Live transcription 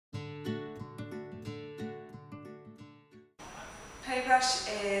Playbrush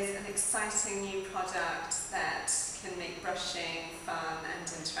is an exciting new product that can make brushing fun and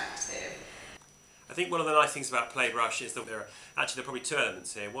interactive. I think one of the nice things about Playbrush is that there are probably two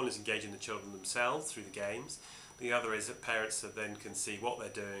elements here. One is engaging the children themselves through the games. The other is that parents then can see what they're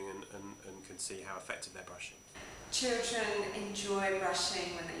doing and can see how effective they're brushing. Children enjoy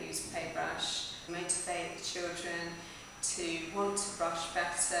brushing when they use Playbrush. Motivate the children to want to brush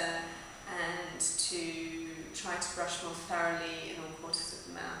better and to try to brush more thoroughly in all quarters of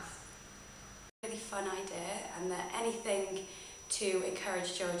the mouth. Really fun idea, and that anything to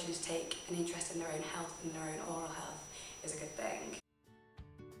encourage children to take an interest in their own health and their own oral health is a good thing.